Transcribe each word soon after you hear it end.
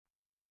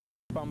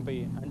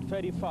bumpy and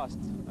very fast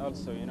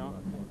also, you know,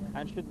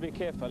 and should be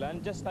careful.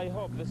 And just I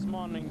hope this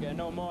morning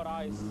no more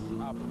ice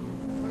up.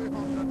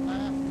 300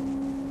 left.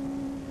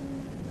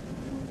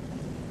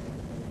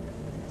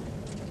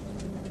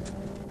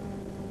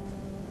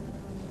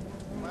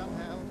 Well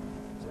held.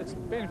 It's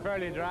been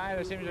fairly dry.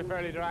 There seems to be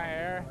fairly dry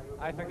air.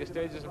 I think the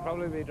stages will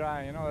probably be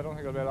dry, you know. I don't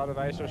think there'll be a lot of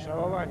ice or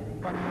snow.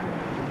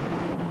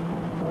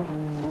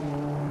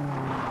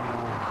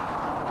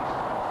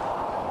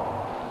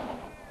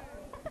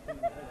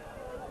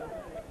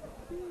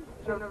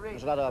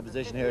 There's a lot of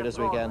opposition here this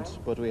weekend,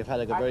 but we've had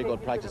a very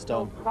good practice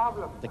done.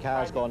 The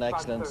car's going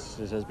excellent.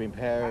 It has been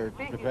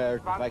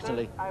prepared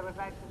professionally.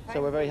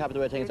 So we're very happy the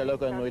way things are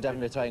looking. We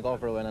definitely try and go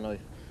for a win anyway.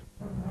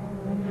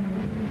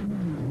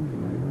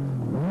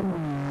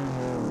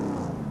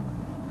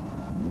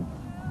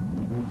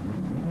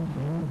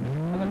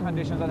 Weather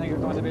conditions, I think, are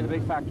going to be the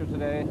big factor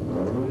today.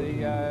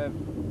 The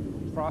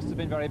frost has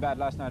been very bad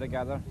last night, I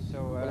gather.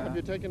 So, have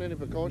you taken any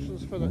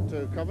precautions for that,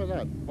 to cover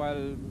that?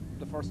 Well,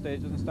 the first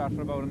stage doesn't start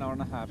for about an hour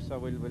and a half, so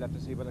we'll have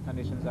to see what the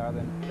conditions are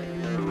then.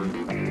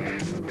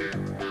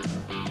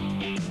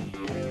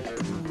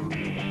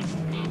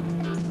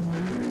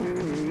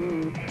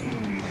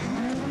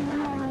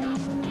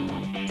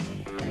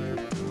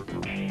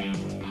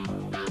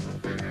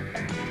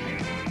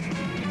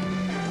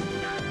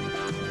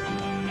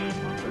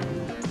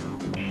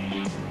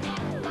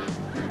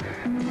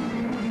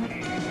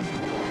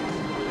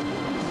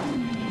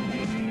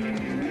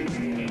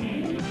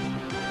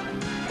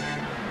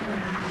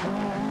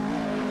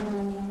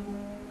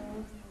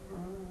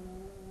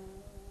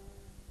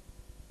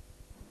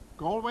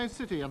 Galway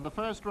City and the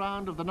first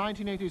round of the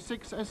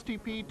 1986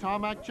 STP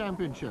Tarmac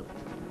Championship.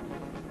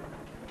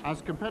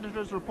 As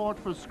competitors report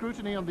for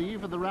scrutiny on the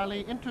eve of the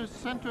rally, interest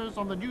centres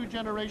on the new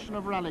generation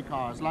of rally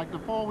cars, like the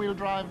four-wheel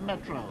drive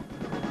Metro.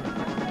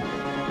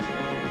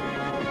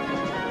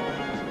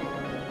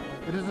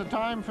 It is a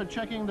time for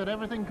checking that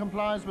everything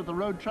complies with the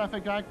Road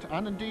Traffic Act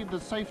and indeed the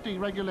safety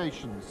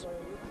regulations.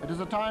 It is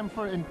a time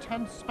for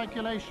intense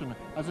speculation,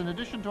 as in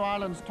addition to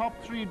Ireland's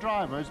top three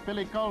drivers,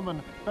 Billy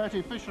Coleman,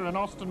 Bertie Fisher and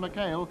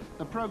McHale,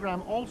 the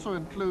programme also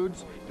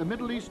includes the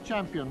Middle East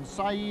champion,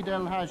 Saeed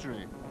Al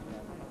Hajri.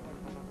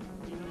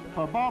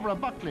 For Barbara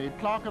Buckley,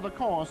 clerk of the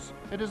course,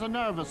 it is a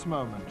nervous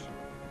moment.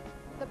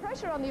 The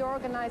pressure on the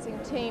organising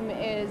team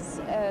is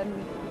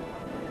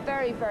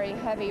very, very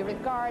heavy,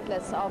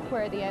 regardless of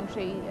where the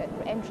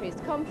entries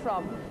come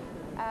from.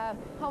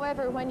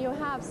 However, when you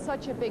have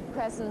such a big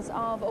presence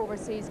of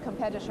overseas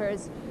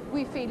competitors,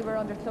 we feel we're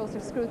under closer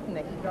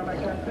scrutiny.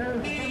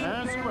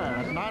 Ayr Square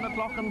at 9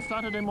 o'clock on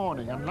Saturday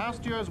morning, and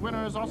last year's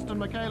winners Austin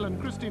McHale and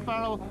Christy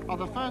Farrell are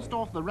the first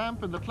off the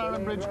ramp in the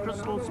Clarenbridge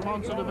Crystal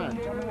sponsored event.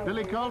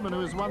 Billy Coleman, who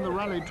has won the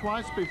rally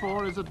twice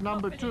before, is at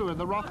number 2 in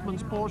the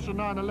Rothmans Porsche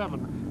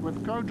 911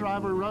 with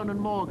co-driver Ronan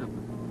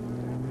Morgan.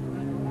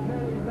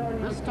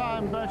 This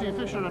time, Bertie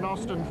Fisher and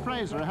Austin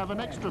Fraser have an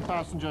extra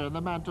passenger in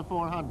the Manta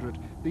 400,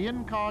 the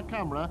in-car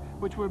camera,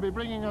 which will be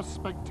bringing us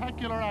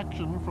spectacular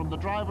action from the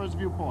driver's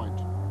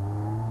viewpoint.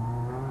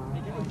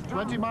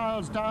 20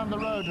 miles down the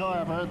road,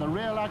 however, the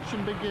real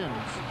action begins.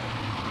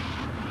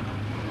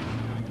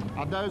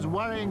 And those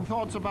worrying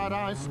thoughts about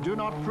ice do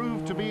not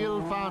prove to be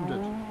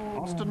ill-founded.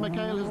 Austin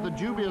McHale has the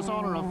dubious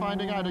honour of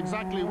finding out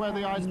exactly where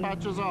the ice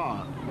patches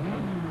are.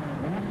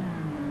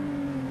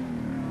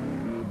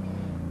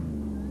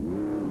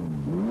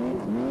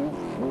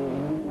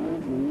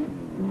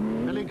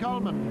 Billy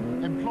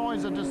Coleman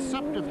employs a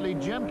deceptively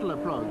gentle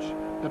approach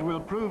that will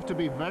prove to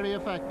be very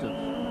effective,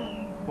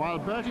 while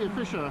Bertie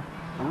Fisher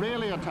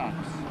really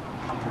attacks.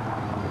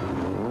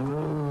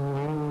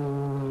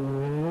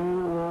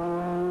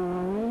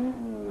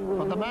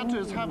 But the Manta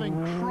is having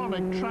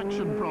chronic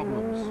traction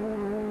problems.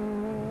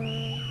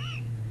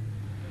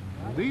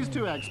 These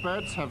two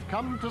experts have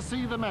come to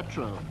see the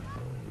Metro.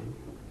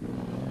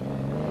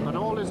 But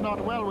all is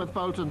not well with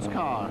Bolton's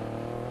car,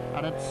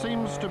 and it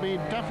seems to be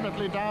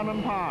definitely down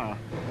on par.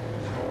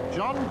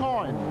 John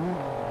Coyne.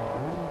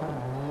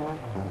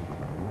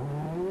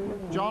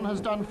 John has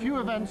done few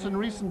events in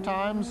recent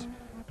times,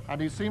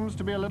 and he seems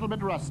to be a little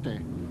bit rusty.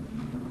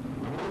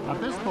 At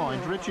this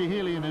point, Richie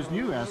Healy in his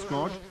new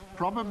Escort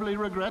probably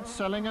regrets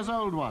selling his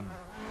old one,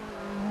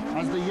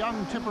 as the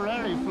young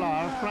Tipperary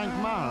flower, Frank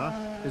Maher,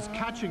 is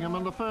catching him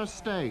on the first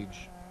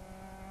stage.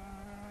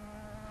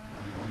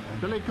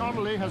 Billy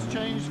Connolly has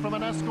changed from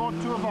an Escort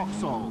to a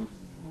Vauxhall.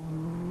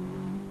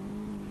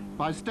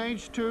 By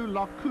stage 2,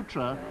 Loch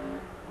Cutra,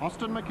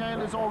 Austin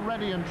McHale is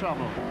already in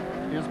trouble.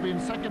 He has been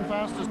second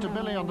fastest to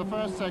Billy on the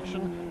first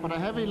section, but a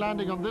heavy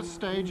landing on this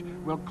stage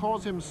will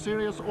cause him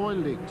serious oil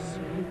leaks.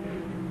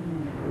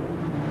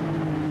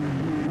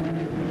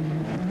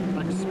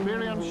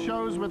 Experience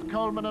shows with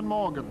Coleman and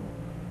Morgan.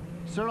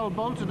 Cyril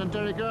Bolton and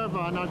Derek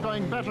Irvine are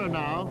going better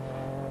now,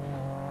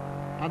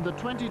 and the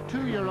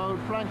 22-year-old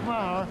Frank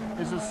Maher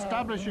is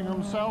establishing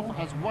himself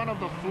as one of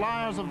the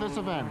flyers of this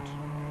event.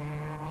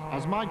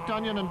 As Mike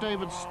Dunyan and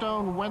David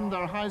Stone wend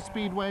their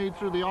high-speed way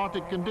through the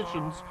Arctic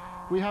conditions,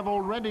 we have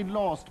already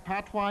lost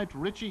Pat White,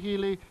 Richie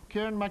Healy,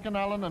 Kieran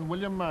McAnallen and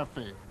William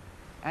Murphy.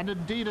 And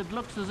indeed, it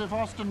looks as if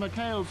Austin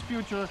McHale's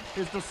future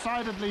is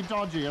decidedly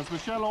dodgy as the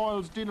Shell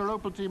Oil's Dealer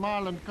Opel Team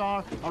Ireland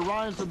car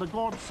arrives in the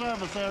Gord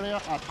service area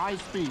at high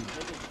speed.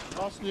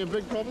 Austin, you have a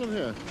big problem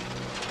here.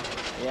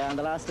 Yeah, on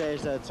the last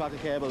stage, the throttle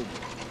cable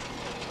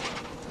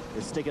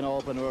is sticking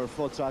open. We're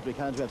full throttle, we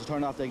have to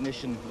turn off the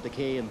ignition with the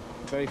key, and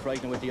very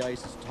frightening with the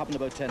ice. It's happened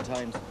about 10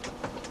 times.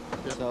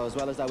 Yep. So as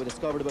well as that, we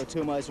discovered about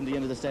 2 miles from the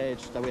end of the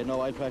stage that we had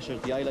no oil pressure.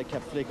 The eye light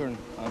kept flickering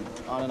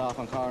on and off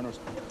on corners.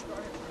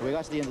 We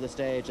got to the end of the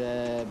stage.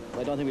 I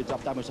don't think we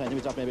dropped that much time. I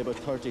think we dropped maybe about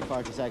 30,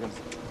 40 seconds.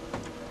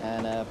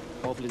 And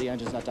hopefully the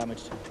engine's not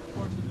damaged.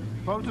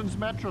 Bolton's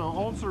Metro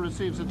also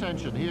receives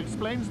attention. He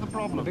explains the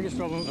problem. The biggest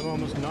problem at the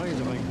moment is noise.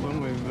 I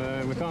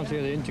think we can't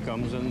hear the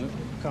intercoms and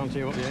can't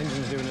hear what the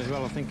engine's doing as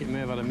well. I think it may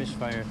have had a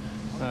misfire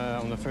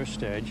on the first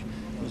stage.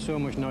 There's so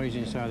much noise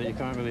inside that you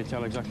can't really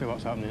tell exactly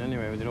what's happening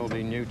anyway, with it all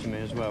being new to me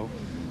as well.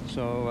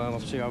 So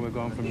we'll see how we're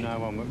going from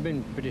now on. We've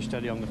been pretty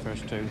steady on the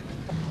first two.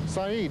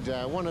 Saeed,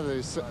 one of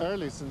the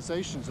early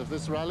sensations of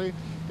this rally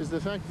is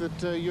the fact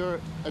that you're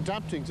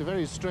adapting to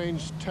very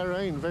strange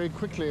terrain very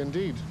quickly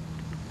indeed.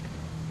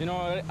 You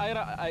know,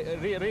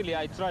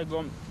 I try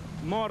go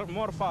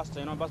more faster,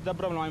 you know, but the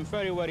problem, I'm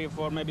very worried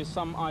for maybe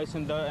some ice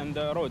in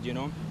the road, you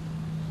know.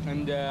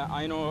 And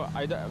I know,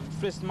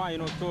 first my, you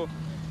know, too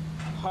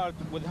hard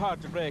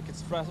to brake.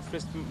 It's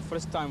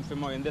first time for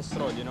me in this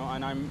road, you know,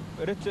 and I'm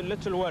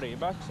little worried,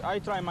 but I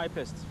try my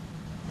best.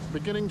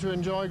 Beginning to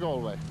enjoy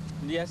Galway?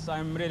 Yes,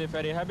 I'm really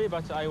very happy,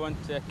 but I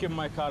want to keep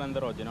my car on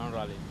the road, you know,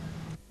 rally.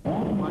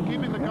 Well,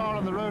 keeping the car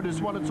on the road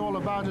is what it's all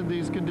about in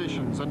these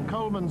conditions, and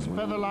Coleman's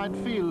featherlight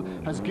feel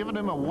has given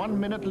him a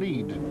 1-minute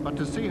lead. But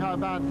to see how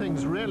bad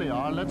things really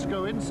are, let's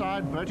go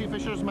inside Bertie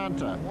Fisher's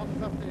Manta.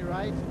 150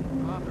 right,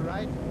 on the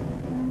right.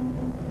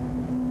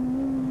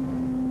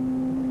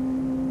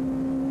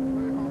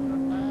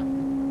 200 left.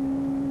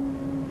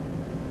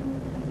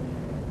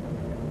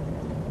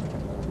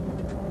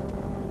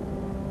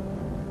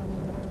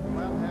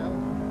 Well held.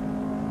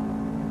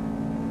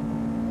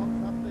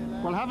 150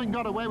 left. Well, having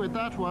got away with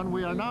that one,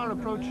 we are now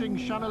approaching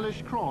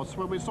Shanalish Cross,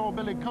 where we saw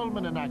Billy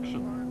Coleman in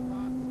action.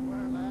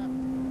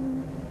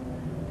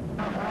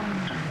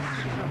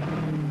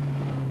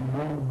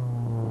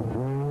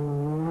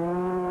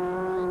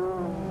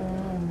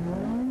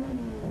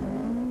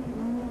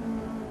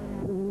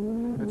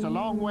 It's a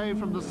long way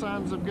from the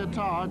sands of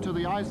Guitar to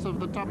the ice of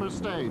the Tupper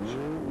stage.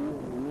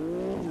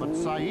 But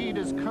Saeed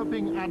is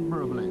coping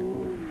admirably.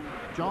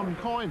 John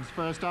Coyne's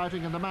first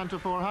outing in the Manta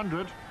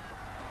 400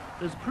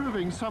 is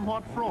proving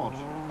somewhat fraught.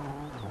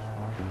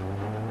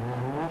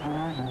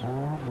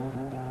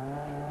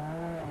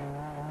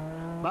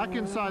 Back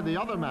inside the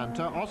other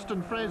Manta,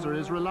 Austin Fraser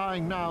is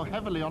relying now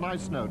heavily on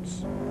ice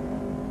notes.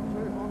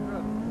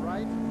 200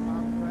 right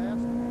on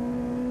crest,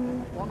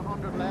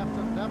 100 left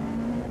and dip,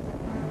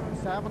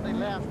 70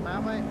 left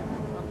maybe,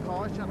 and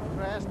caution,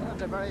 crest and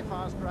the very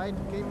fast right,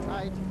 keep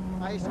tight,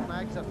 ice and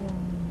exit.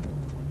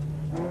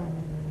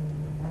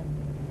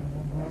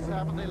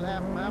 70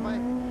 left maybe,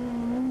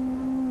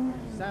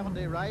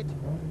 70 right,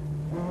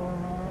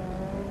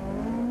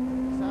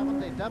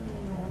 70 dip,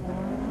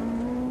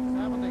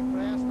 70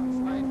 crest and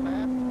slide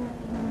left,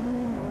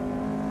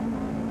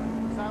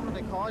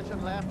 70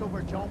 caution left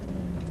over jump,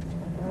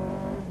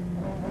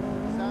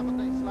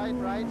 70 slide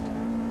right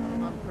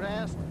on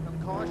crest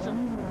and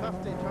caution,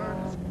 50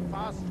 turns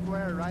fast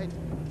square right,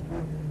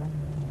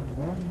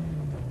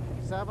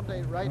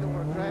 70 right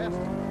over crest.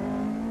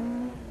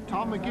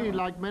 Tom McGee,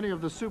 like many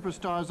of the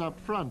superstars up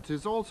front,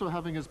 is also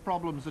having his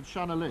problems at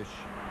Shanalish.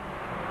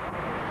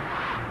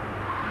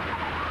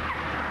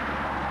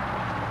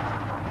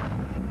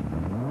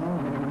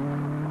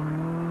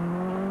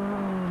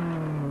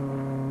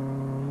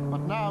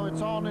 But now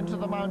it's on into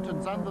the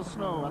mountains and the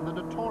snow and the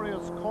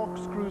notorious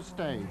corkscrew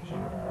stage.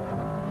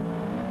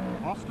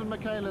 Austin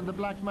McHale in the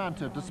Black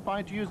Manta,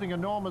 despite using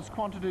enormous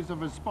quantities of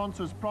his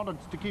sponsor's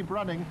products to keep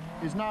running,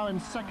 is now in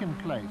second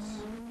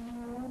place.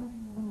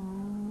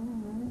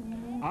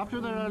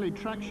 After their early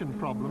traction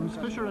problems,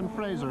 Fisher and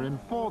Fraser in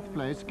fourth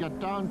place get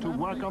down to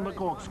work on the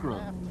corkscrew.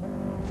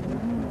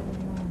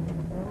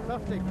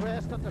 50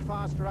 crest at the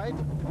fast right,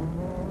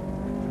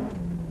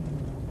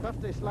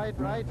 50 slide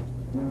right,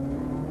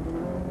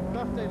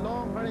 50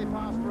 long very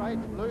fast right,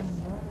 loose,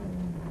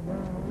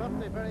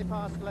 50 very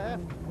fast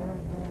left,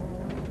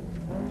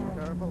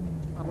 careful,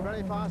 and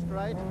very fast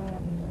right,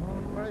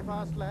 very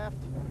fast left,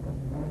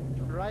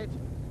 right.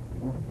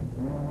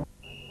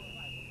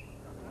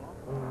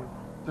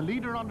 The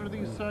leader under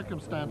these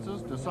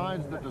circumstances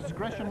decides that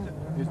discretion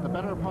is the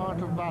better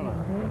part of valor.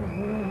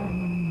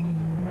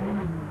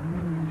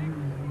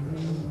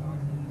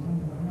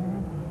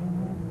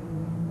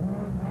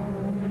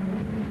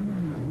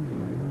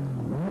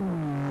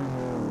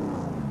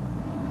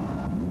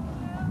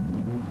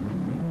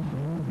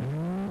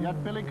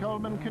 Yet Billy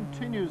Coleman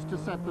continues to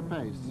set the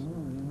pace.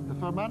 The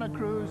Fermanagh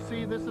crew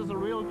see this as a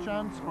real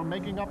chance for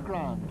making up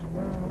ground.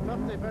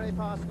 50 very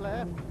fast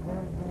left,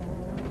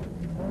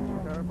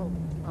 careful,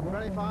 and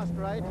very fast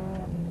right,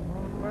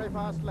 very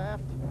fast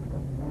left,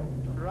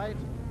 right,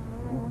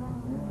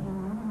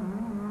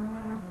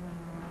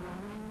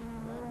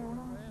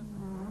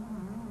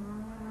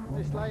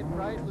 70 slide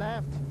right,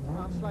 left,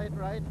 and slide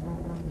right.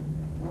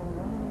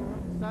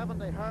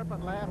 70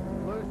 hairpin left,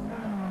 loose.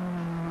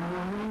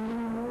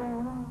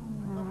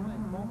 50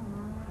 bump.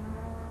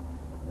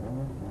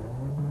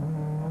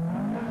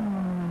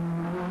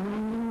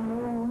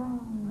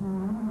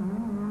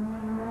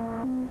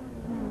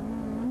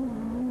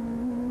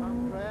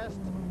 And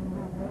crest,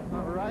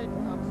 and right,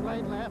 and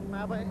slide left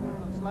maybe,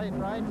 and slide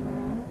right.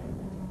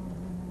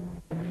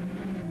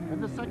 In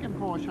the second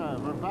Porsche,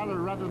 however, valour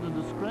rather than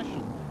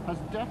discretion has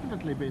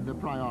definitely been the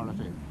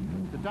priority.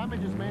 The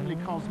damage is mainly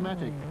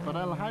cosmetic, but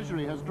Al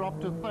Hajri has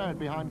dropped to third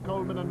behind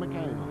Coleman and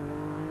McHale.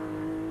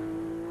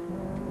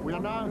 We are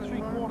now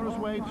 3/4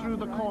 way through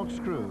the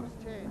corkscrew,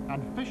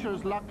 and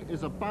Fisher's luck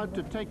is about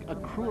to take a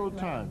cruel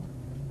turn.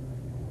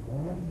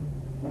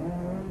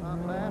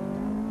 And left.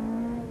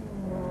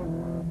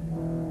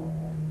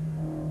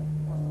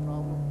 What's the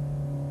problem?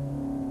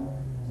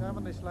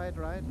 70 slide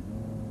right.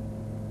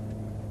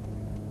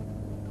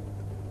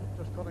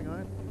 Just cutting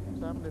out.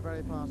 70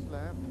 very fast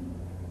left.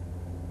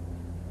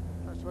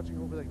 Now switching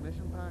over the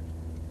ignition pack.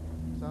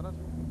 Is that it?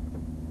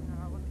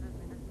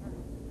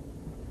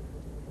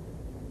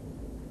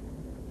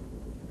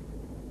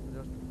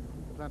 Just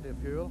plenty of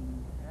fuel.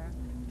 Yeah.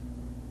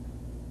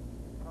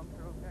 Pumps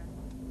are okay.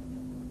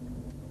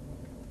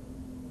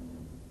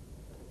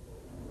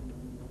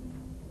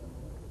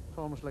 It's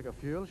almost like a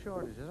fuel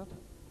shortage, is it?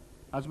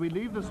 As we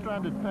leave the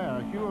stranded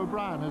pair, Hugh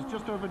O'Brien has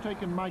just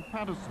overtaken Mike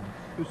Patterson,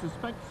 who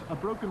suspects a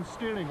broken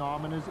steering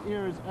arm in his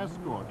ear's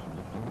escort.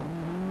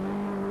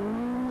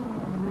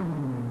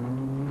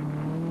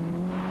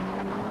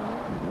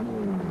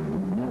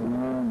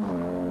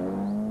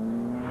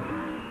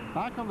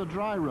 Back on the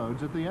dry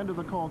roads at the end of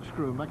the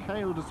corkscrew,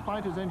 McHale,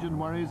 despite his engine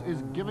worries,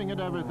 is giving it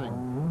everything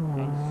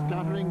and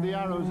scattering the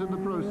arrows in the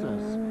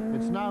process.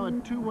 It's now a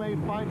two-way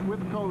fight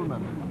with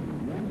Coleman.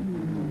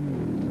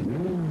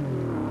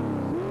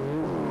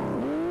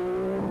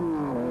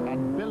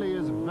 And Billy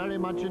is very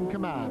much in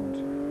command.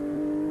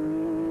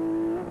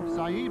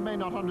 Saeed may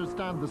not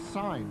understand the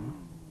sign,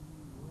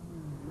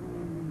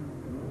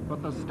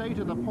 but the state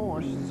of the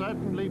Porsche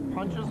certainly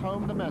punches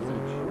home the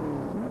message.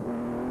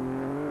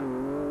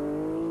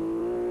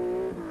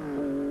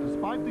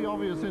 Despite the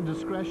obvious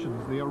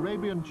indiscretions, the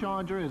Arabian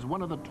Charger is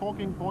one of the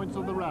talking points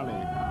of the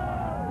rally.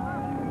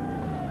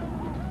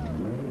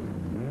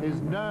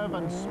 His nerve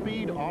and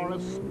speed are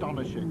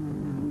astonishing.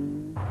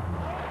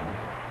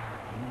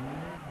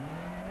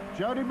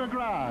 Jody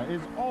McGrath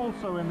is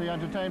also in the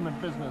entertainment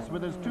business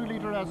with his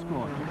 2-litre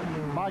Escort.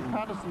 Mike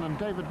Patterson and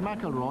David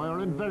McElroy are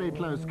in very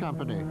close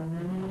company,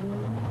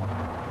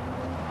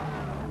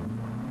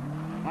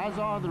 as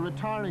are the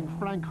retiring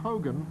Frank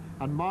Hogan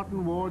and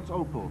Martin Ward's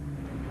Opel.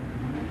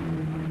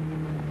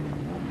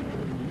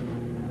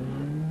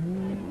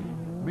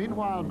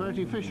 Meanwhile,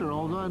 Bertie Fisher,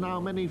 although now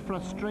many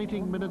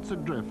frustrating minutes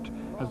adrift,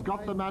 has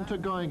got the Manta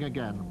going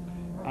again,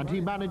 and he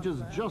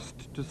manages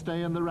just to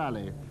stay in the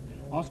rally.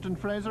 Austin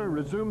Fraser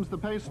resumes the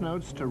pace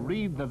notes to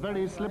read the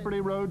very slippery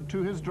road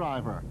to his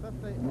driver.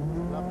 50,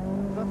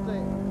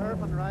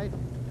 hairpin right.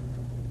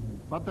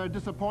 But their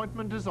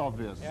disappointment is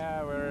obvious.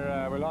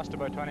 Yeah, we lost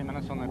about 20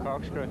 minutes on the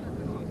corkscrew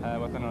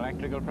with an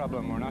electrical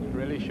problem. We're not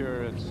really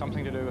sure. It's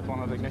something to do with one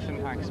of the ignition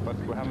tanks, but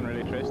we haven't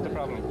really traced the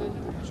problem.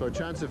 So a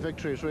chance of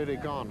victory is really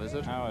gone, is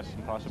it? No, it's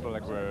impossible.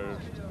 Like, we're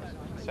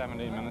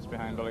 17 minutes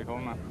behind Billy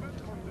Coleman.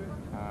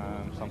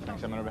 Something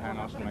similar behind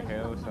Austin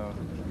McHale, so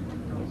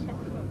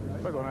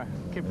we're going to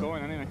keep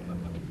going anyway.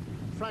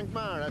 Frank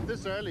Marr, at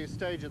this early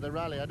stage of the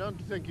rally, I don't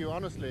think you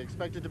honestly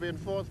expected to be in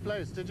 4th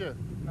place, did you?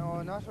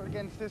 No, not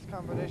against this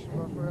competition,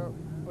 but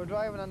we're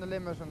driving on the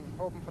limit and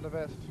hoping for the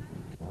best.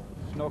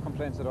 No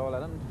complaints at all,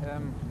 Alan.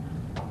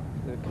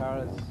 The car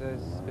has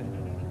been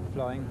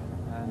flying,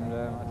 and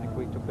I think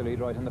we took the lead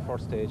right in the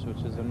first stage,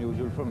 which is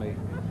unusual for me.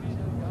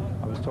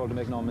 I was told to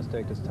make no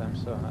mistake this time,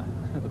 so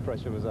the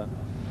pressure was on.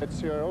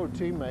 It's your old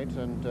teammate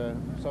and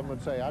some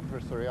would say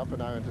adversary up and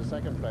now into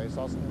 2nd place,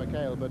 Austin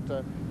McHale, but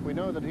we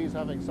know that he's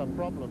having some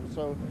problems,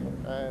 so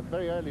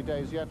very early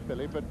days yet,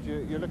 Billy, but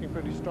you're looking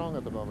pretty strong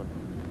at the moment.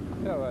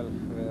 Yeah, well,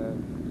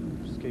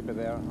 just keep it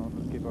there.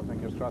 Keep our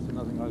fingers crossed and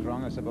nothing goes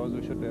wrong. I suppose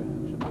we should be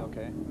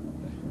okay.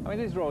 I mean,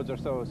 these roads are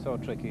so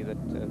tricky that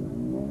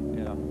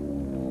you know,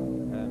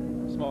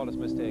 smallest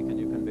mistake and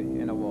you can be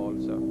in a wall,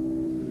 so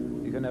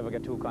you can never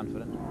get too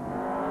confident.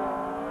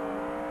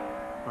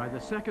 By the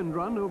second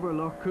run over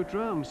Loch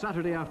Cutra on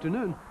Saturday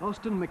afternoon,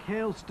 Austin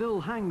McHale still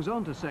hangs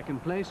on to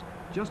 2nd place,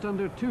 just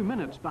under 2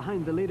 minutes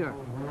behind the leader.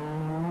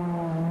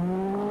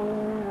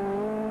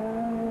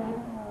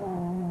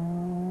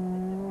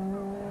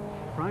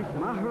 Frank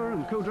Maher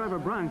and co-driver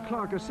Brian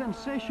Clark are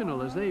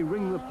sensational as they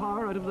wring the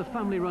power out of the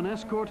family-run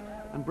Escort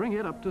and bring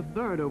it up to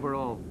 3rd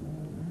overall.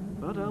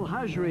 But Al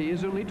Hajri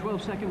is only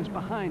 12 seconds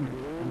behind,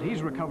 and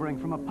he's recovering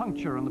from a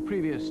puncture on the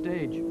previous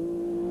stage.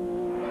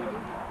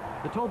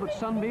 The Talbot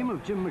Sunbeam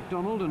of Jim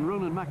McDonald and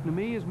Ronan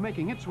McNamee is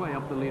making its way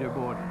up the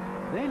leaderboard.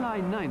 They lie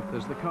 9th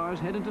as the cars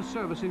head into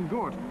service in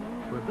Gort,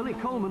 where Billy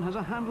Coleman has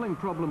a handling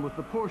problem with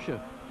the Porsche.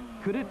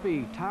 Could it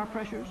be tire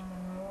pressures?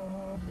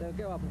 They'll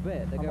go up a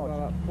bit. They go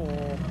up about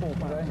 4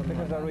 pounds.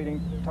 Because they're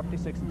reading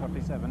 36 and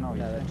 37 now.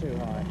 Yeah, they're too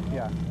high.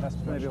 Yeah, that's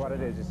maybe what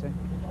it is, you see.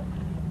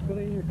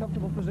 Billy, in your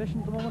comfortable position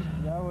at the moment?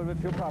 Yeah, well, a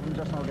few problems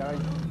just now, Gary.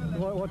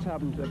 What's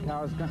happened? The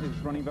car is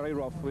running very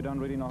rough. We don't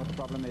really know what the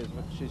problem is.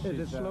 But Is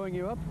it slowing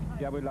you up?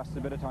 Yeah, we've lost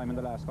a bit of time in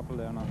the last couple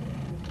there now.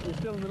 You're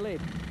still in the lead?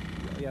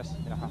 Yes,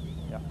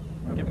 yeah.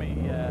 Give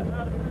me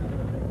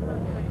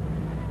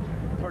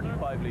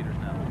 35 litres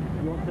now.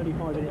 You want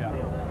 35 in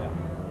Yeah.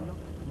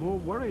 More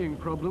worrying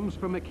problems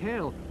for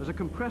McHale as a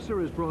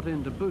compressor is brought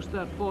in to boost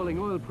that falling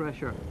oil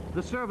pressure.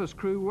 The service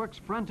crew works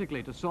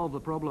frantically to solve the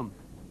problem.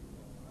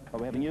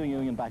 But we have a new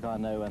union back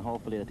on now, and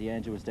hopefully that the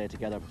engine will stay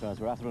together, because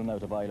we're after running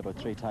out of oil about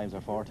 3 times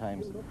or 4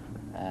 times,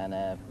 and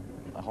I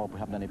hope we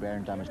haven't any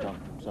bearing damage done,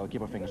 so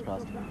keep our fingers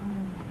crossed.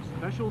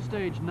 Special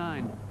stage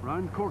 9,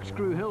 round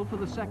Corkscrew Hill for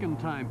the second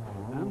time,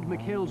 and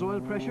McHale's oil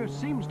pressure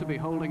seems to be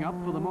holding up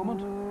for the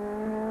moment.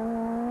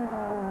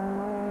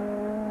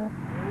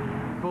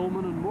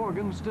 Coleman and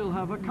Morgan still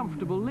have a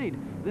comfortable lead.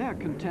 They're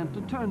content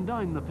to turn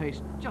down the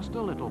pace just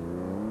a little.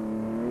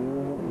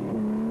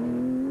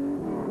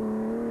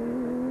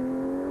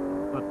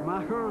 But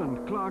Maher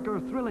and Clark are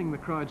thrilling the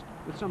crowds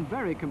with some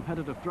very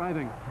competitive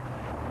driving.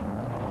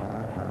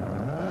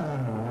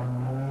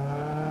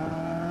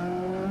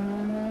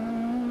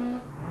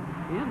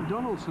 Ian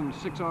Donaldson's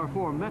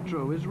 6R4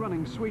 Metro is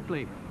running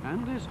sweetly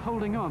and is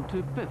holding on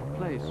to 5th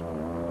place.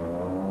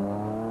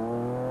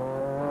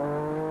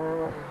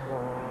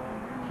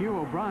 Hugh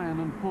O'Brien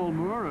and Paul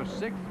Moore are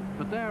 6th,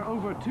 but they're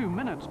over 2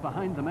 minutes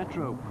behind the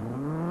Metro.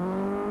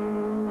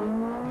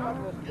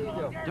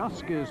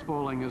 Dusk is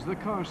falling as the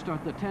cars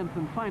start the 10th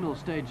and final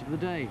stage of the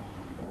day.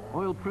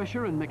 Oil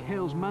pressure in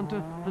McHale's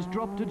Manta has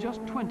dropped to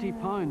just 20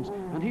 pounds,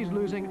 and he's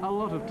losing a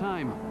lot of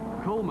time.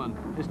 Coleman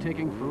is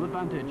taking full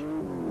advantage.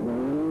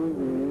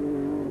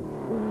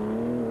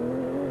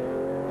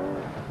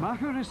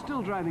 Maher is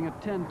still driving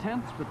at 10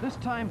 tenths, but this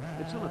time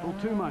it's a little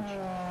too much.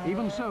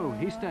 Even so,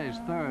 he stays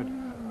 3rd.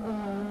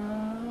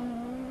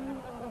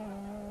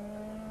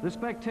 The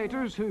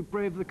spectators who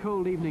brave the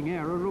cold evening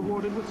air are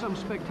rewarded with some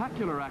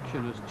spectacular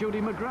action as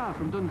Jody McGrath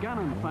from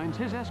Dungannon finds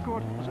his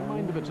Escort has a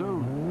mind of its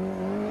own.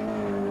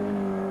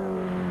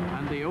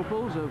 And the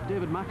Opels of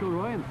David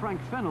McElroy and Frank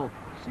Fennell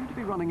seem to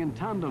be running in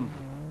tandem.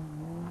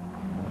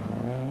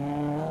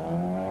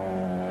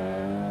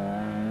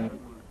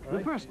 The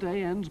first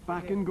day ends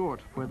back in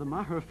Gort, where the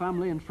Maher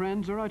family and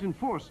friends are out in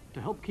force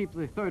to help keep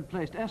the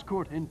 3rd-placed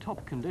Escort in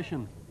top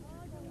condition.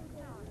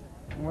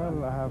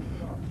 Well, I have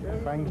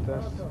Frank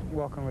that's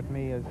working with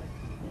me as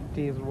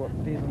diesel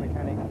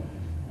mechanic.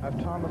 I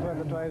have Tom as well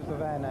that drives the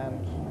van,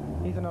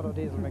 and he's another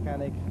diesel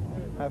mechanic.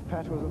 I have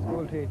Pat who's a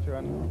school teacher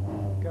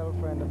and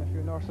girlfriend and a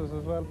few nurses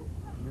as well.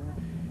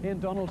 Ian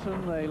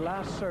Donaldson, the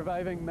last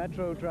surviving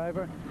Metro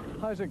driver.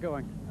 How's it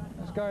going?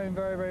 It's going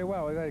very, very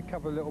well. We've had a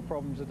couple of little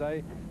problems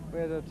today. We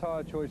had a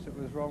tyre choice that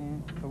was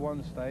wrong for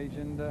one stage,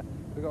 and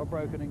we got a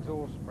broken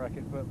exhaust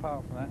bracket, but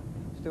apart from that,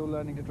 still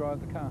learning to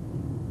drive the car.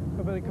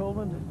 Well, Billy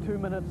Coleman, 2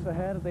 minutes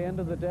ahead at the end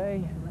of the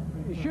day.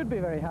 You should be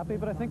very happy,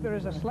 but I think there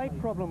is a slight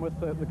problem with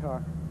the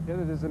car. Yeah,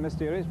 there's a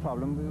mysterious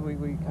problem.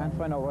 We can't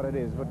find out what it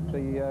is, but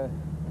there's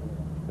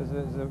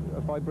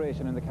a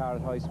vibration in the car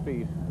at high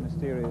speed,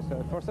 mysterious.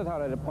 At first I thought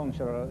I had a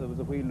puncture or there was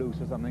a wheel loose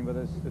or something, but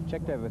they've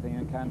checked everything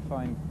and can't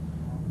find.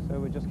 So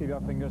we just keep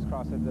our fingers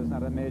crossed that there's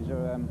not a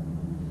major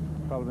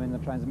problem in the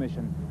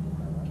transmission.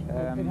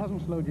 It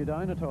hasn't slowed you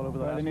down at all over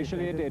the last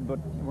initially it did, but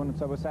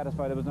once I was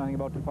satisfied there was nothing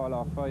about to fall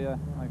off, I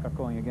got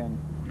going again.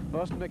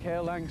 Boston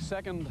McHale lying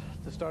 2nd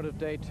at the start of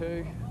day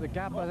 2. The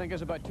gap, I think,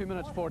 is about 2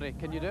 minutes 40.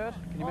 Can you do it?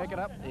 Can you make it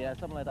up? Yeah,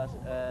 something like that.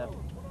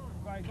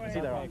 See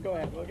there. Go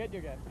ahead, we'll get you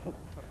again.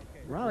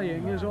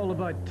 Rallying is all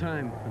about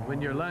time, and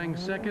when you're lying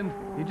 2nd,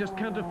 you just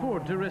can't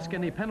afford to risk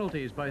any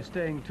penalties by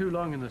staying too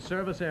long in the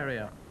service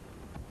area.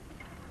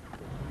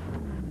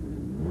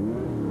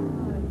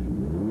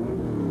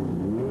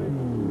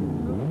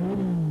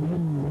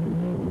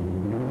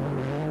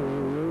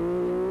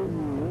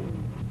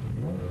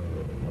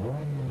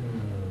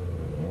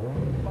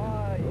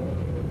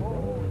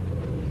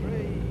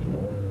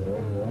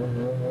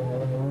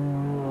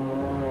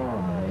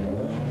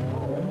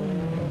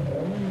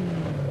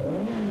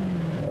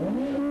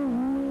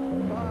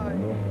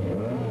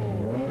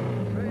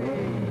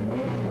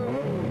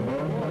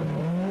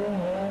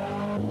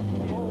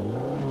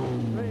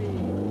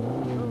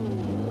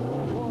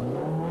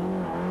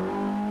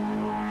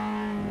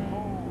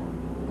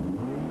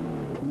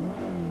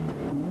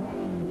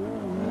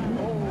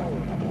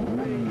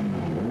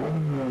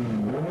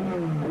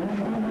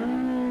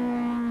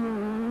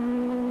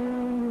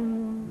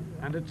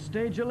 And at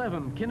stage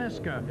 11,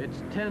 Kineska,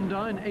 it's 10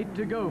 down, 8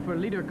 to go for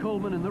leader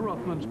Coleman in the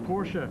Rothmans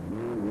Porsche.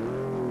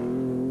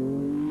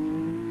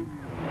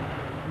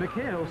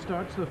 McHale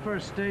starts the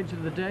first stage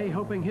of the day,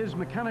 hoping his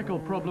mechanical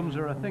problems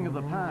are a thing of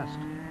the past.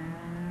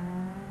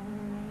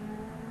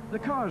 The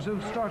cars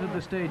have started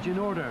the stage in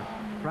order.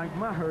 Frank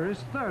Maher is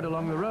 3rd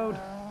along the road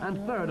and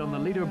 3rd on the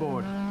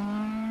leaderboard.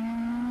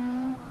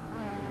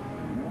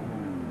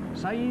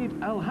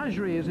 Saeed Al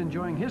Hajri is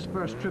enjoying his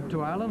first trip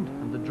to Ireland,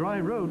 and the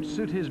dry roads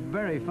suit his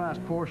very fast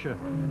Porsche.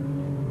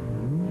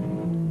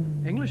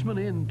 Englishman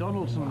Ian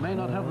Donaldson may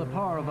not have the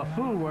power of a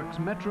full works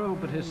Metro,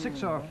 but his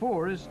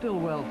 6R4 is still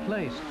well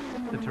placed.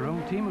 The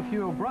Tyrone team of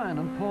Hugh O'Brien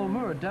and Paul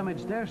Moore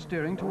damaged their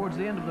steering towards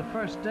the end of the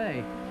first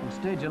day. On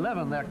stage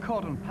 11, they're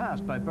caught and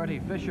passed by Bertie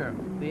Fisher.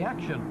 The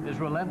action is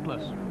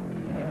relentless.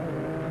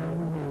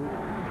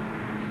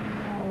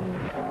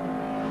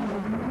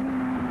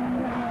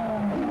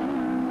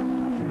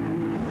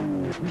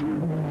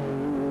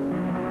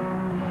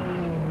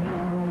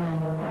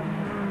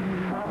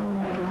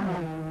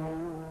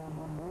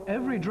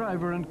 Every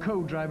driver and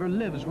co-driver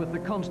lives with the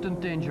constant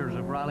dangers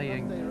of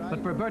rallying.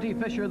 But for Bertie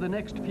Fisher, the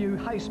next few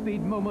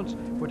high-speed moments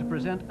were to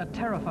present a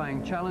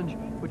terrifying challenge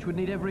which would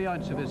need every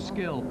ounce of his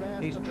skill.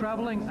 He's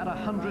travelling at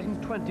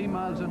 120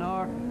 miles an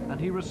hour, and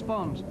he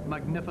responds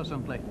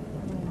magnificently.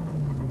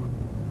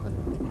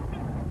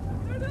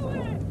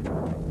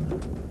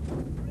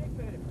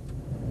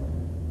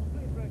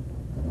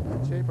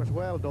 Chapers,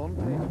 well done,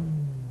 Pete.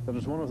 It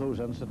was one of those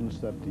incidents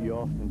that you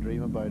often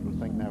dream about and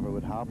think never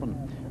would happen.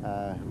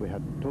 We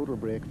had total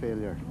brake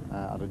failure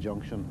at a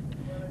junction.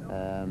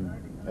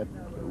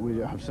 We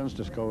have since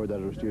discovered that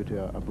it was due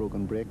to a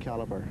broken brake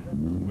caliper.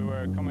 We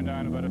were coming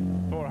down about a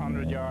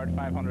 400-yard,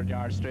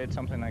 500-yard straight,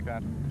 something like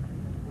that.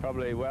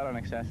 Probably well in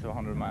excess of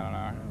 100 mile an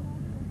hour.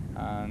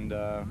 And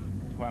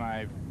when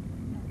I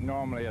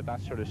normally at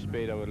that sort of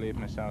speed, I would leave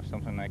myself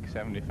something like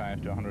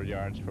 75 to 100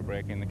 yards for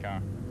braking the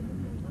car.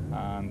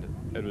 And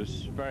it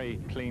was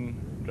very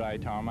clean, dry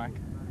tarmac,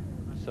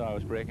 so I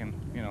was braking,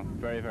 you know,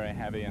 very, very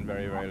heavy and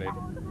very, very late.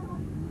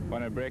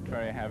 When I braked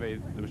very heavy,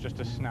 there was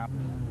just a snap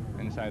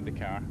inside the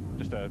car,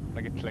 just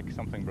like a click,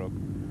 something broke,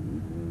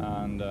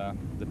 and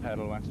the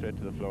pedal went straight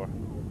to the floor.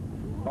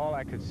 All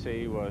I could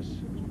see was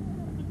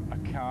a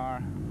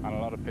car and a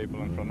lot of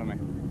people in front of me,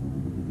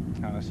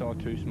 and I saw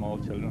two small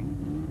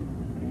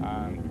children,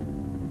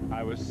 and I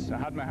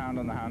had my hand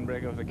on the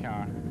handbrake of the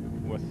car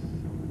with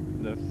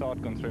the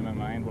thought going through my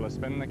mind, will I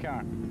spin the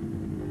car?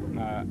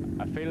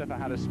 I feel if I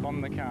had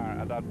spun the car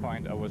at that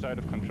point, I was out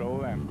of control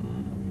then,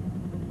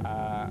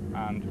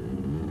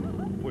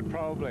 and would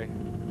probably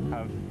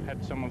have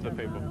hit some of the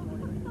people.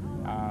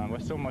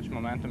 With so much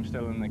momentum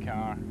still in the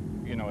car,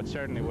 you know, it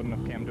certainly wouldn't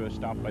have came to a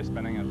stop by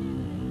spinning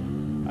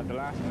it. At the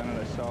last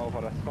minute I saw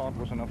what I thought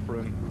was enough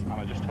room, and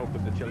I just hoped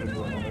that the children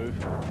wouldn't move.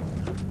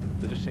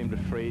 They just seemed to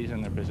freeze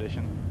in their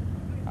position.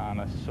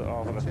 And I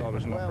saw what I thought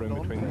was enough room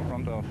between the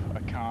front of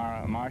a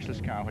car, a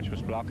marshal's car, which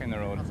was blocking the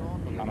road,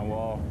 and a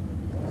wall.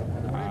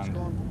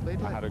 And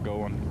I had to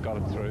go and got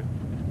it through.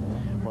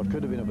 What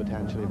could have been a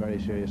potentially very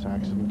serious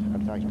accident,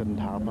 in fact, didn't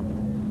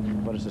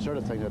happen. But it's the sort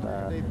of thing that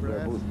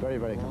we're both very,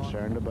 very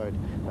concerned about,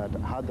 that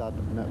had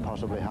that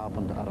possibly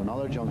happened at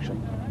another junction,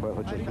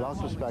 which is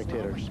blocked with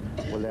spectators,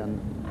 well then,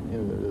 you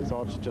know, the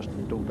thoughts just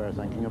don't bear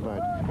thinking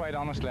about. Quite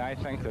honestly, I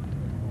think that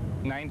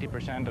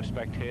 90% of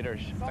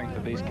spectators think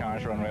that these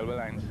cars are on railway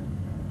lines,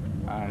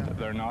 and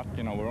they're not.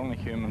 You know, we're only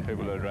human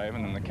people that are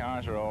driving them. The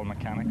cars are all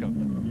mechanical.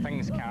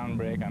 Things can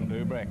break and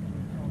do break.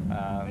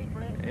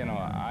 You know,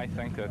 I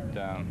think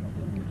that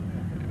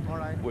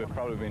we've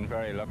probably been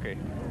very lucky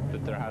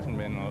that there hasn't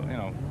been, you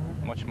know,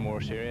 much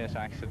more serious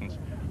accidents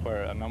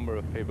where a number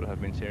of people have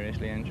been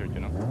seriously injured,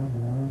 you know.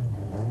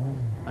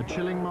 A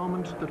chilling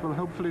moment that will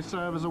hopefully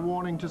serve as a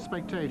warning to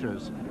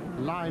spectators.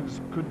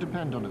 Lives could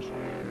depend on it.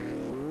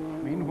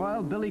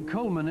 Meanwhile, Billy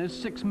Coleman is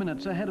 6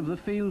 minutes ahead of the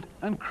field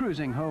and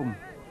cruising home.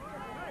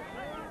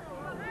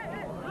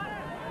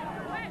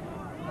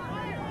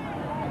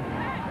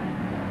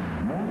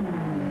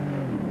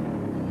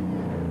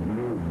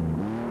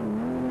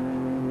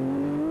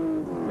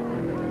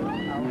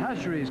 Al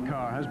Hajri's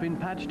car has been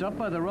patched up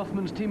by the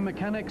Rothmans Team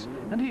mechanics,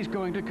 and he's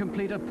going to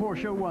complete a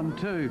Porsche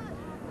 1-2.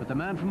 But the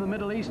man from the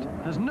Middle East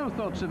has no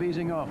thoughts of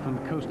easing off and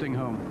coasting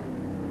home.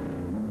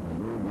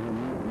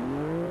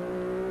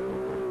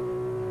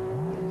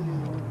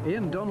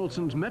 Ian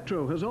Donaldson's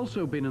Metro has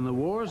also been in the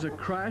wars. A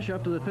crash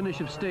after the finish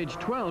of stage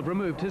 12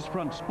 removed his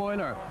front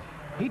spoiler.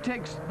 He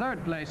takes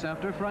third place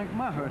after Frank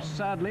Maher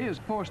sadly is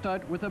forced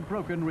out with a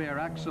broken rear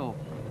axle.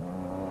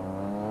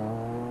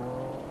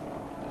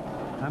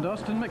 And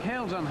Austin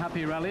McHale's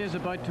unhappy rally is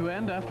about to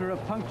end after a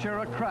puncture,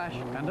 a crash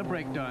and a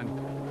breakdown.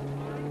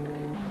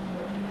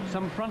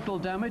 Some frontal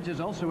damage is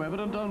also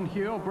evident on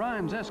Hugh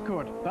O'Brien's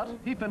Escort, but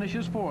he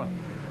finishes fourth.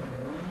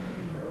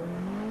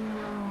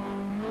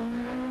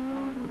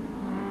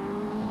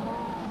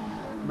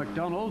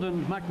 MacDonald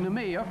and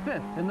McNamee are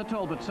fifth in the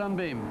Talbot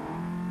Sunbeam.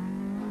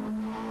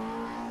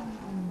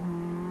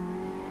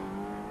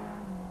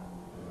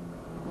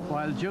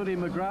 While Jody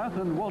McGrath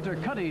and Walter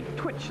Cuddy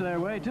twitch their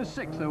way to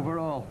sixth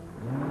overall.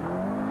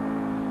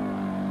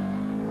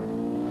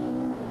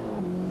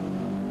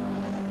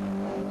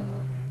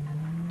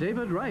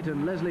 David Wright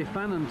and Leslie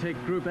Fannin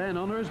take Group N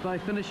honours by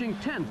finishing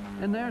 10th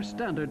in their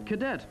standard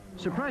cadet,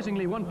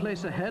 surprisingly one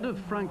place ahead of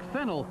Frank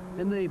Fennell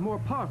in the more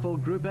powerful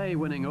Group A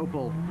winning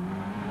Opel.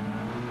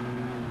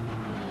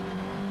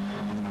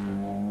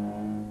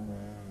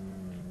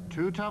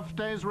 2 tough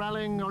days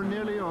rallying are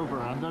nearly over,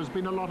 and there's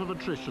been a lot of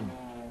attrition.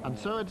 And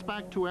so it's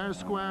back to Ayr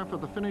Square for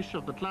the finish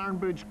of the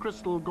Clarenbridge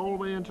Crystal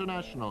Galway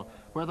International,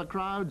 where the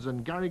crowds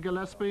and Gary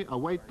Gillespie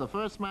await the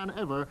first man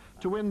ever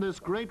to win this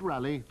great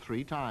rally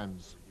 3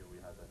 times.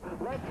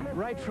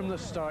 Right from the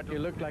start, you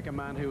looked like a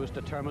man who was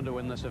determined to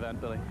win this event,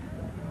 Billy.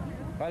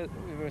 Well,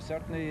 we were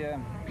certainly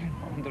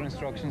under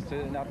instructions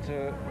not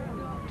to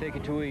take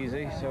it too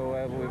easy,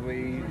 so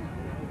we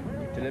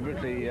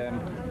deliberately,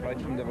 right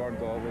from the word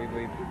go,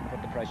 we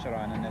put the pressure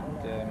on, and it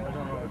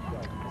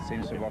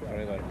seems to work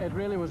very well. It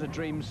really was a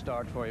dream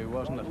start for you,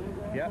 wasn't it?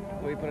 Yeah,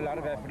 we put a lot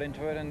of effort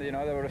into it, and you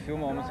know, there were a few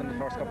moments in the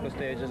first couple of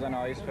stages on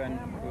ice when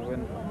we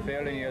went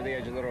fairly near the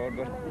edge of the road,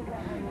 but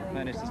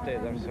managed to stay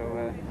there,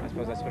 so I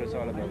suppose that's what it's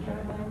all about.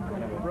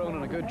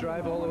 Ronan, a good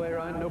drive all the way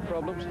around, no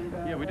problems?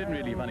 Yeah, we didn't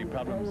really have any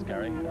problems,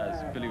 Gary.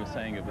 As Billy was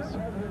saying, it was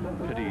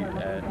pretty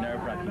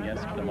nerve-wracking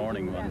yesterday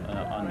morning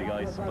on the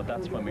ice, but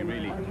that's when we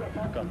really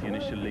got the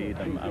initial lead,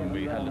 and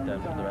we held it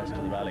down for the rest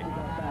of the rally.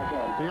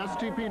 The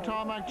STP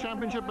Tarmac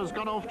Championship has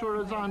got off to a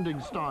resounding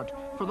start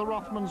for the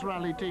Rothmans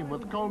Rally team,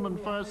 with Coleman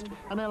first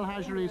and Al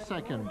Hajri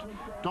second.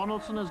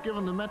 Donaldson has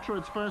given the Metro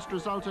its first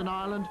result in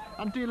Ireland,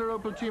 and Dealer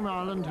Opel Team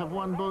Ireland have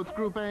won both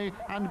Group A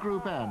and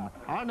Group N.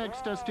 Our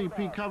next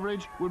STP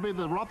coverage will be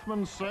the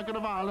Rothmans Circuit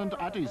of Ireland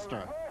at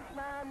Easter.